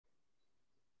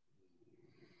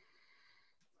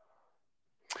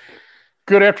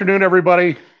Good afternoon,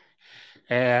 everybody,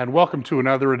 and welcome to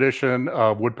another edition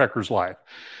of Woodpeckers Live.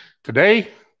 Today,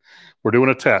 we're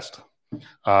doing a test.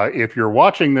 If you're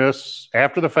watching this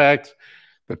after the fact,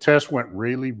 the test went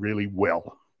really, really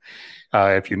well.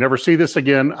 If you never see this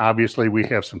again, obviously we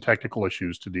have some technical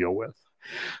issues to deal with.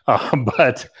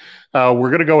 But we're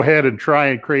going to go ahead and try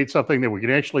and create something that we can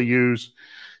actually use.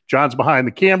 John's behind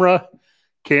the camera,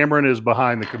 Cameron is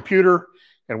behind the computer,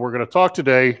 and we're going to talk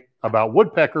today about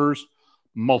Woodpeckers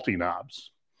multi-knobs.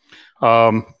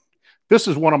 This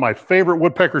is one of my favorite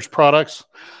Woodpeckers products.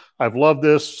 I've loved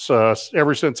this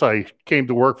ever since I came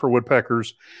to work for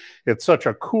Woodpeckers. It's such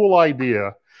a cool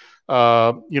idea.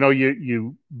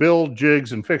 You build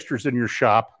jigs and fixtures in your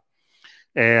shop,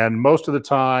 and most of the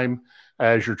time,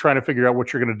 as you're trying to figure out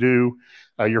what you're going to do,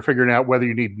 you're figuring out whether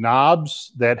you need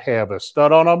knobs that have a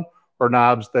stud on them or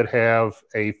knobs that have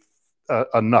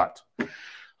a nut.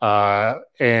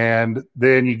 And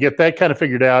then you get that kind of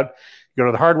figured out. You go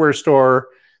to the hardware store,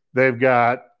 they've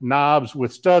got knobs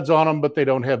with studs on them, but they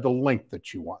don't have the length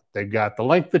that you want. They've got the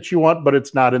length that you want, but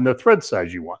it's not in the thread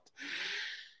size you want.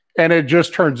 And it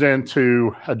just turns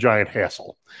into a giant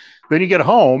hassle. Then you get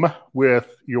home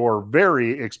with your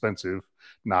very expensive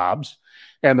knobs,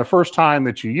 and the first time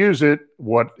that you use it,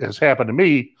 what has happened to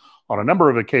me on a number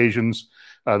of occasions,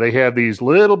 they have these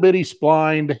little bitty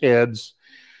splined heads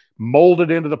molded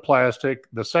into the plastic.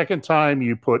 The second time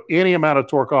you put any amount of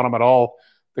torque on them at all,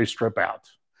 they strip out.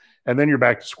 And then you're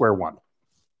back to square one.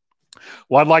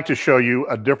 Well, I'd like to show you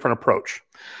a different approach.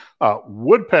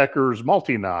 Woodpeckers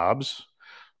multi-knobs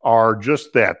are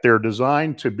just that. They're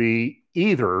designed to be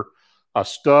either a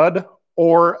stud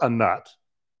or a nut,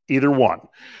 either one.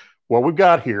 What we've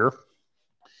got here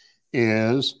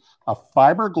is a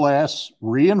fiberglass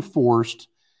reinforced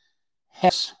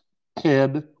hex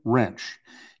head wrench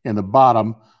in the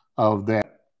bottom of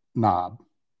that knob.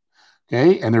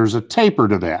 Okay, and there's a taper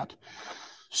to that.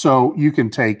 So you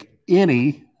can take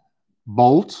any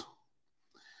bolt,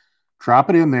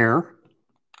 drop it in there,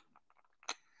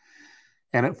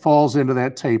 and it falls into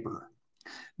that taper.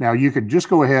 Now you could just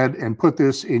go ahead and put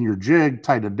this in your jig,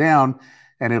 tighten it down,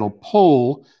 and it'll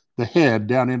pull the head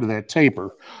down into that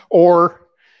taper. Or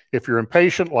if you're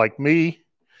impatient like me,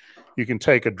 you can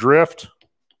take a drift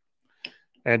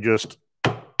and just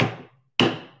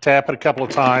tap it a couple of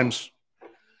times,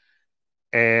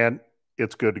 and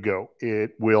it's good to go.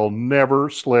 It will never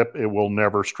slip. It will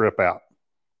never strip out.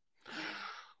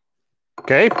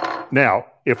 Okay, now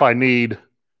if I need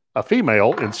a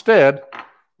female instead,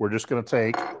 we're just going to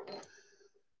take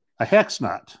a hex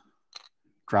nut,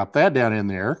 drop that down in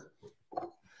there,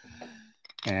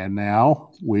 and now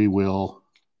we will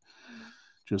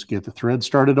just get the thread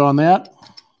started on that.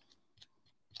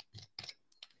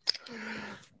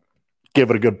 Give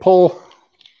it a good pull.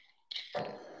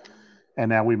 And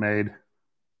now we made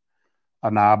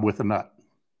a knob with a nut.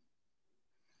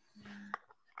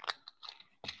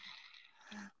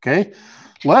 Okay,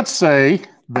 let's say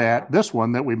that this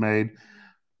one that we made,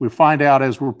 we find out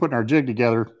as we're putting our jig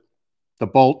together, the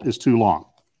bolt is too long.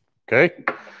 Okay.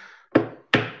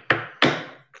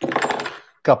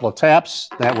 Couple of taps,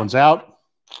 that one's out.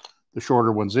 The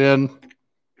shorter one's in.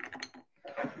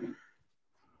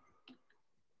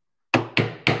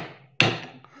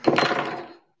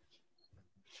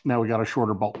 Now we got a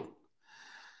shorter bolt.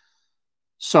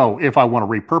 So if I want to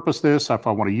repurpose this, if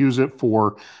I want to use it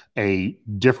for a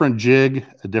different jig,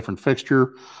 a different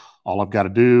fixture, all I've got to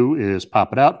do is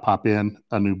pop it out, pop in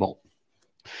a new bolt.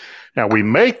 Now we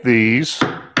make these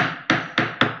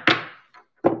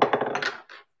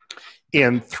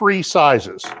in 3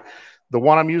 sizes. The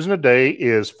one I'm using today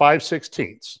is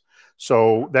 5/16.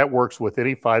 So that works with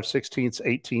any 5/16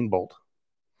 18 bolt.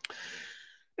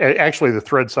 Actually, the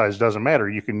thread size doesn't matter.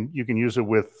 You can use it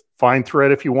with fine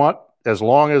thread if you want. As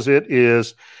long as it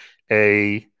is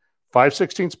a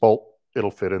 5/16 bolt,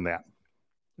 it'll fit in that.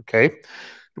 Okay.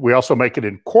 We also make it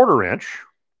in 1/4 inch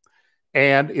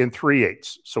and in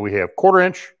 3/8. So we have 1/4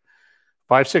 inch,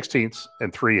 5/16,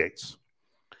 and 3/8.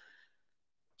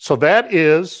 So that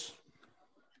is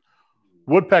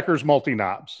Woodpeckers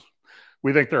multi-knobs.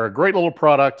 We think they're a great little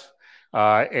product,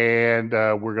 and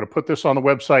we're going to put this on the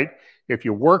website. If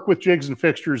you work with jigs and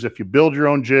fixtures, if you build your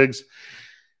own jigs,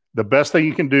 the best thing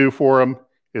you can do for them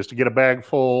is to get a bag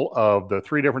full of the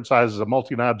 3 different sizes of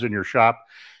multi-knobs in your shop,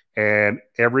 and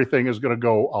everything is going to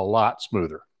go a lot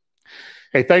smoother.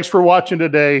 Hey, thanks for watching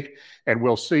today, and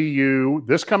we'll see you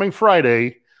this coming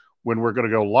Friday when we're going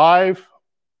to go live,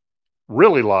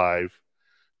 really live,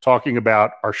 talking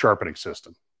about our sharpening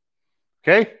system.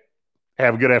 Okay?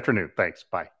 Have a good afternoon. Thanks.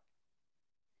 Bye.